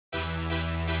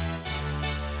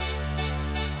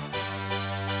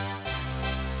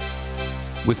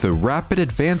With the rapid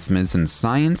advancements in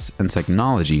science and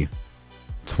technology,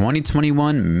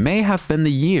 2021 may have been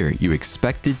the year you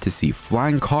expected to see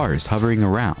flying cars hovering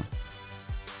around.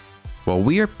 While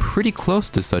we are pretty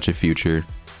close to such a future,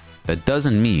 that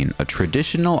doesn't mean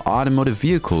traditional automotive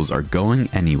vehicles are going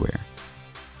anywhere.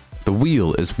 The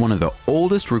wheel is one of the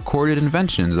oldest recorded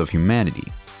inventions of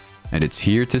humanity, and it's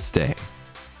here to stay.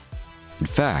 In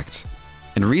fact,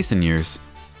 in recent years,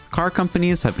 car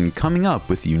companies have been coming up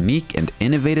with unique and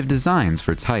innovative designs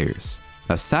for tires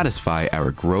that satisfy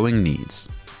our growing needs.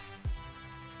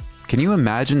 Can you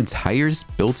imagine tires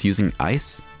built using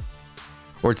ice?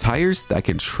 Or tires that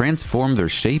can transform their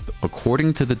shape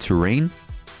according to the terrain?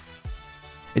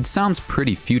 It sounds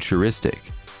pretty futuristic,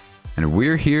 and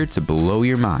we're here to blow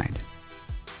your mind.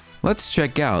 Let's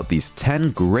check out these 10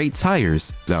 great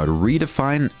tires that would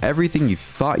redefine everything you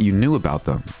thought you knew about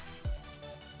them.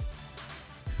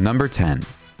 Number 10.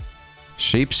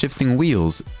 Shape-shifting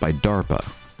wheels by DARPA.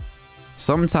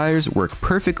 Some tires work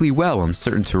perfectly well on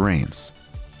certain terrains,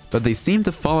 but they seem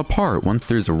to fall apart once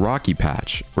there's a rocky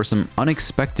patch or some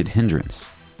unexpected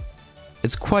hindrance.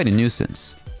 It's quite a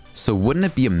nuisance, so wouldn't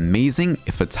it be amazing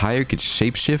if a tire could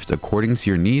shapeshift according to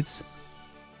your needs?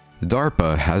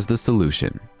 DARPA has the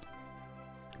solution.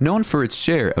 Known for its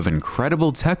share of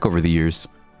incredible tech over the years,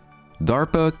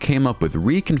 DARPA came up with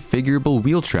reconfigurable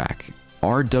wheel track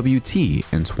 (RWT)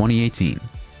 in 2018,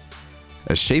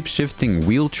 a shape-shifting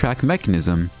wheel track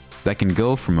mechanism that can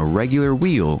go from a regular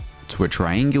wheel to a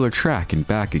triangular track and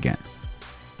back again,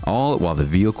 all while the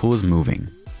vehicle is moving.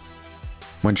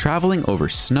 When traveling over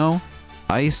snow,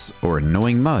 ice, or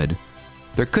annoying mud,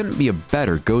 there couldn't be a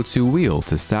better go-to wheel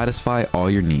to satisfy all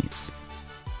your needs.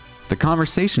 The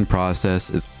conversation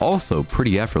process is also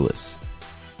pretty effortless.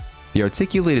 The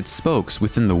articulated spokes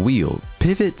within the wheel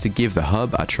pivot to give the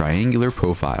hub a triangular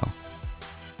profile.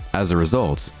 As a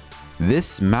result,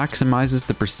 this maximizes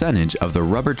the percentage of the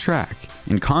rubber track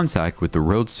in contact with the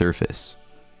road surface.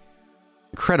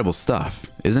 Incredible stuff,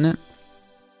 isn't it?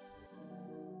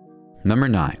 Number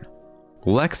 9.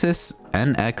 LEXUS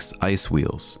NX Ice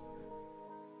Wheels.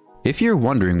 If you're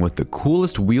wondering what the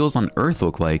coolest wheels on Earth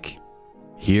look like,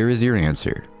 here is your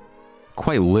answer.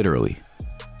 Quite literally.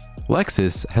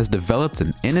 LEXUS has developed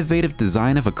an innovative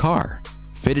design of a car,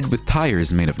 fitted with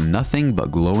tires made of nothing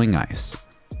but glowing ice.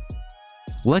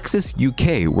 LEXUS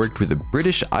UK worked with a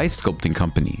British ice sculpting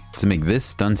company to make this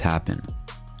stunt happen,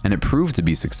 and it proved to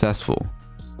be successful.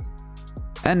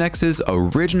 NX's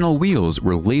original wheels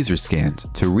were laser scanned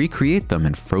to recreate them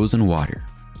in frozen water.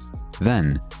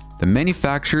 Then, the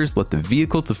manufacturers let the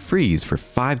vehicle to freeze for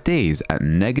 5 days at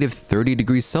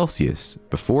 -30°C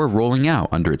before rolling out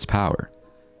under its power.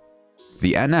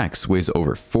 The NX weighs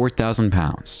over 4,000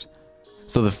 pounds,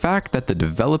 so the fact that the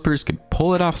developers could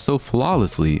pull it off so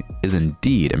flawlessly is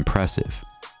indeed impressive.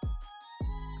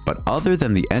 But other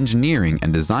than the engineering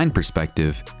and design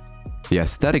perspective, the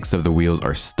aesthetics of the wheels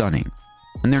are stunning,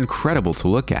 and they're incredible to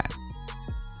look at.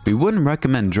 We wouldn't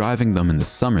recommend driving them in the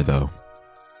summer though.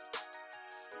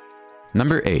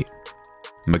 Number 8.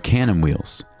 MECANUM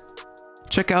wheels.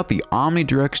 Check out the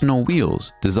omnidirectional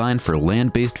wheels designed for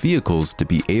land-based vehicles to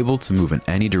be able to move in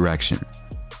any direction.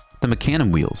 The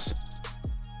MECANUM wheels.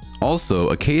 Also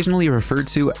occasionally referred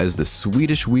to as the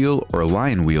Swedish wheel or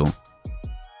lion wheel.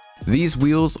 These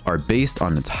wheels are based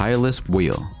on a tireless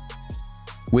wheel,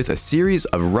 with a series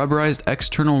of rubberized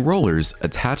external rollers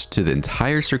attached to the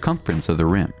entire circumference of the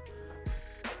rim.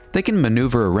 They can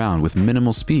maneuver around with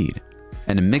minimal speed,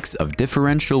 and a mix of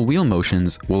differential wheel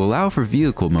motions will allow for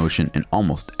vehicle motion in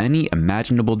almost any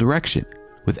imaginable direction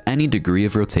with any degree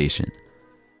of rotation.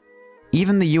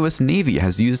 Even the US Navy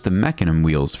has used the MECANUM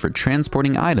wheels for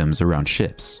transporting items around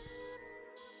ships.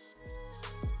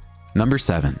 Number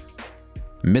 7.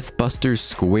 MYTHBUSTERS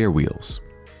square wheels.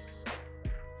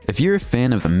 If you're a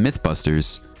fan of the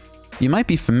MYTHBUSTERS, you might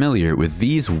be familiar with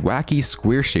these wacky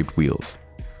square-shaped wheels.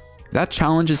 That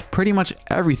challenges pretty much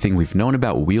everything we've known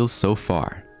about wheels so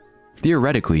far.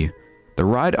 Theoretically, the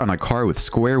ride on a car with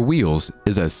square wheels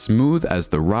is as smooth as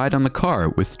the ride on the car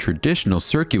with traditional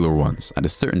circular ones at a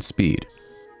certain speed.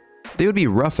 They would be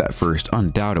rough at first,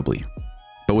 undoubtedly,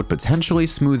 but would potentially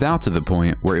smooth out to the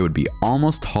point where it would be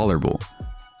almost tolerable.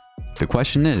 The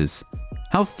question is,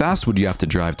 how fast would you have to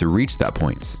drive to reach that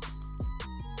point?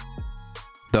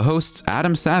 The hosts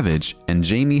Adam Savage and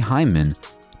Jamie Hyman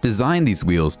designed these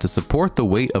wheels to support the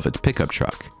weight of a pickup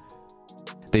truck.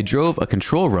 They drove a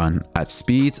control run at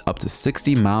speeds up to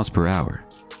 60 miles per hour.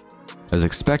 As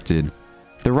expected,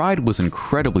 the ride was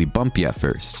incredibly bumpy at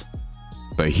first,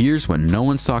 but here's what no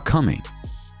one saw coming.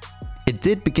 It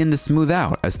did begin to smooth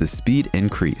out as the speed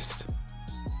increased.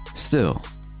 Still,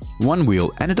 One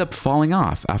wheel ended up falling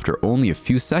off after only a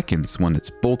few seconds when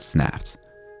its bolt snapped.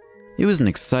 It was an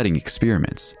exciting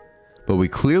experiment, but we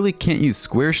clearly can't use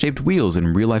square-shaped wheels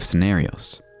in real-life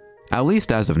scenarios, at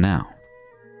least as of now.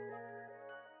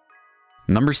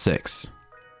 Number 6.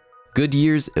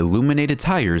 Goodyear's illuminated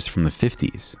tires from the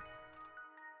 50s.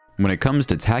 When it comes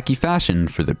to tacky fashion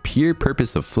for the pure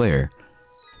purpose of flair,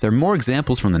 there are more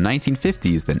examples from the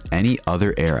 1950s than any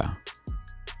other era.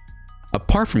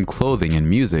 Apart from clothing and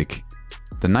music,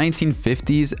 the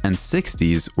 1950s and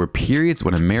 60s were periods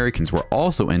when Americans were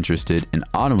also interested in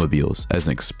automobiles as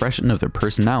an expression of their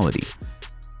personality,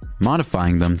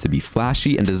 modifying them to be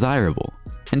flashy and desirable,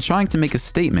 and trying to make a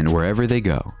statement wherever they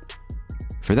go.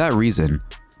 For that reason,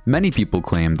 many people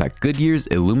claim that Goodyear's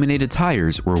illuminated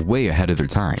tires were way ahead of their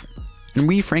time, and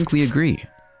we frankly agree.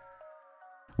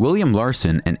 William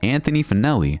Larson and Anthony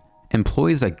Finelli,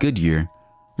 employees at Goodyear,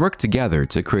 worked together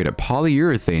to create a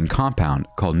polyurethane compound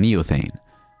called neothane.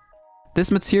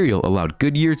 This material allowed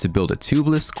Goodyear to build a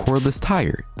tubeless, cordless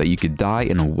tire that you could dye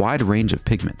in a wide range of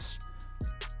pigments.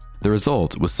 The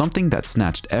result was something that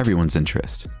snatched everyone's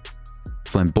interest: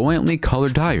 flamboyantly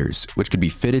colored tires which could be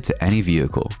fitted to any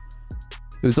vehicle.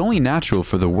 It was only natural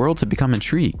for the world to become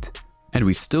intrigued, and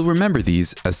we still remember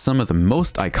these as some of the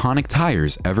most iconic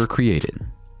tires ever created.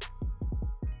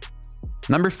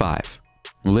 Number 5.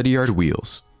 LIDDIARD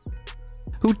wheels.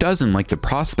 Who doesn't like the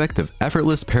prospect of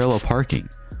effortless parallel parking?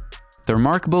 The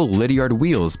remarkable LIDDIARD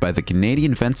wheels by the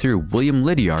Canadian inventor William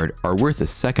LIDDIARD are worth a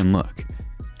second look,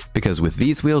 because with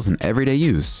these wheels in everyday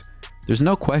use, there's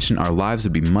no question our lives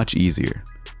would be much easier.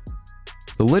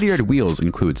 The LIDDIARD wheels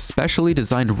include specially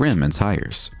designed rim and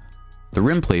tires. The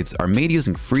rim plates are made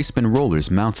using free spin rollers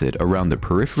mounted around the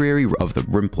periphery of the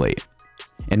rim plate,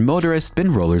 and motorized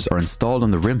spin rollers are installed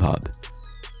on the rim hub.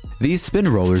 These spin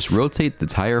rollers rotate the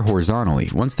tire horizontally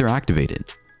once they're activated.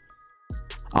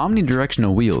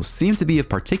 Omnidirectional wheels seem to be of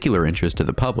particular interest to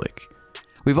the public.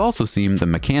 We've also seen the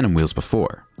MECANUM wheels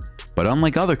before, but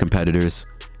unlike other competitors,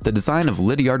 the design of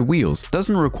LIDDIARD wheels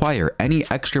doesn't require any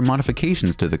extra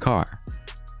modifications to the car.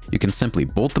 You can simply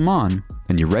bolt them on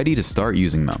and you're ready to start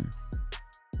using them.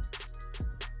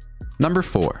 Number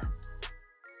 4.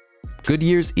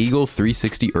 Goodyear's Eagle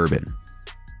 360 Urban.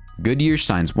 Goodyear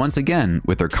shines once again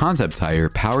with their concept tire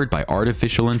powered by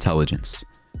artificial intelligence.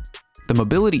 The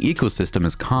mobility ecosystem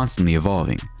is constantly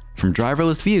evolving, from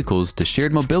driverless vehicles to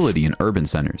shared mobility in urban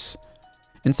centers.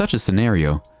 In such a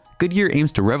scenario, Goodyear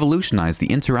aims to revolutionize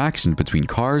the interaction between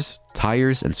cars,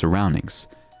 tires, and surroundings.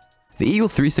 The Eagle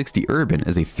 360 Urban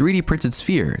is a 3D printed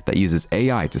sphere that uses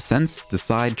AI to sense,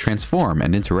 decide, transform,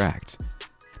 and interact.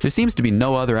 There seems to be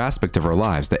no other aspect of our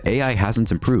lives that AI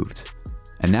hasn't improved,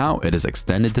 and now it is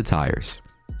extended to tires.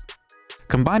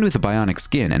 Combined with the bionic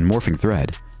skin and morphing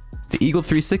thread, the Eagle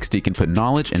 360 can put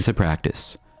knowledge into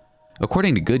practice.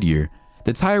 According to Goodyear,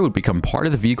 the tire would become part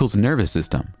of the vehicle's nervous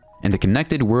system and the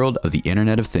connected world of the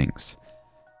Internet of Things.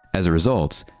 As a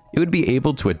result, it would be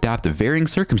able to adapt to varying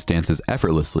circumstances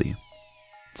effortlessly.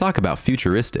 Talk about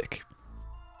futuristic.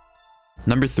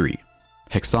 Number 3.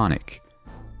 HEXONIC.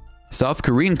 South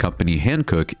Korean company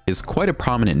Hankook is quite a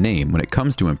prominent name when it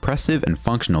comes to impressive and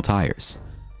functional tires.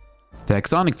 The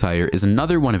HEXONIC tire is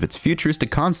another one of its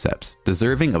futuristic concepts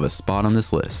deserving of a spot on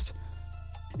this list.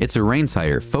 It's a rain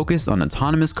tire focused on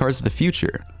autonomous cars of the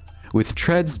future, with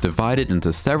treads divided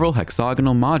into several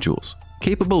hexagonal modules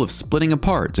capable of splitting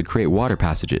apart to create water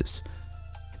passages.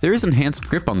 There is enhanced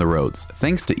grip on the roads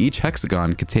thanks to each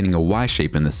hexagon containing a Y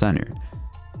shape in the center.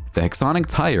 The HEXONIC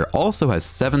tire also has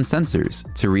 7 sensors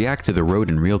to react to the road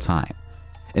in real time,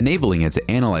 enabling it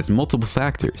to analyze multiple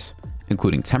factors,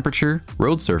 including temperature,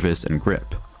 road surface, and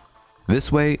grip. This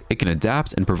way, it can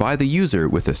adapt and provide the user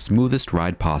with the smoothest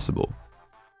ride possible.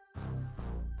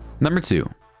 Number 2.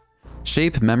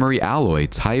 Shape Memory Alloy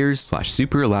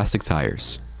Tires/Superelastic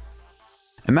Tires.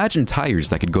 Imagine tires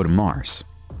that could go to Mars.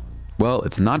 Well,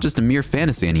 it's not just a mere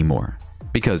fantasy anymore,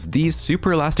 because these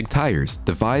superelastic tires,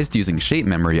 devised using shape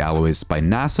memory alloys by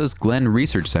NASA's Glenn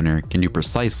Research Center, can do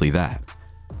precisely that.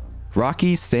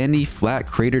 Rocky, sandy, flat,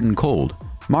 cratered, and cold,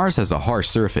 Mars has a harsh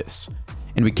surface,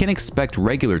 and we can't expect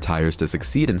regular tires to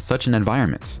succeed in such an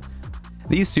environment.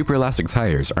 These superelastic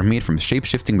tires are made from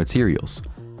shape-shifting materials,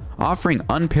 offering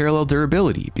unparalleled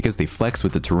durability because they flex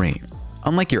with the terrain,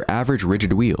 unlike your average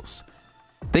rigid wheels.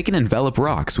 They can envelop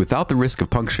rocks without the risk of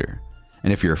puncture,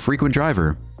 and if you're a frequent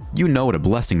driver, you know what a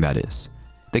blessing that is.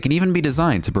 They can even be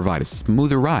designed to provide a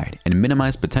smoother ride and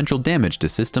minimize potential damage to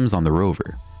systems on the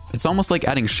rover. It's almost like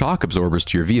adding shock absorbers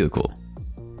to your vehicle.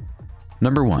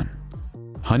 Number 1.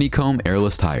 HONEYCOMB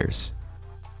airless tires.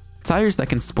 Tires that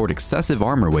can support excessive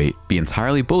armor weight, be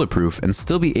entirely bulletproof, and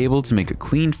still be able to make a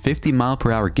clean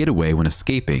 50-mile-per-hour getaway when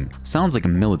escaping sounds like a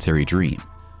military dream.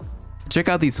 Check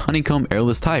out these honeycomb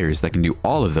airless tires that can do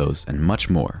all of those and much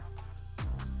more.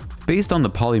 Based on the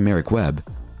polymeric web,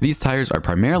 these tires are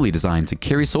primarily designed to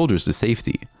carry soldiers to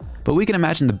safety, but we can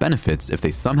imagine the benefits if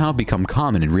they somehow become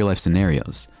common in real-life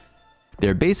scenarios. They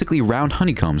are basically round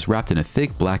honeycombs wrapped in a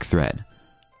thick black thread.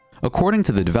 According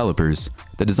to the developers,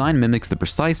 the design mimics the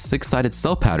precise six-sided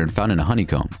cell pattern found in a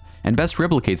honeycomb and best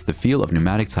replicates the feel of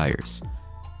pneumatic tires.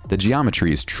 The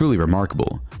geometry is truly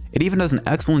remarkable. It even does an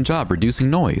excellent job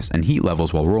reducing noise and heat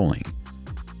levels while rolling.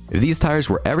 If these tires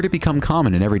were ever to become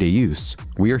common in everyday use,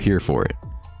 we are here for it.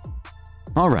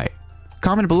 Alright,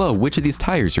 comment below which of these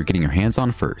tires you're getting your hands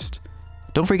on first.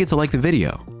 Don't forget to like the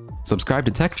video, subscribe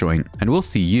to TechJoint, and we'll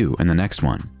see you in the next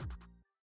one.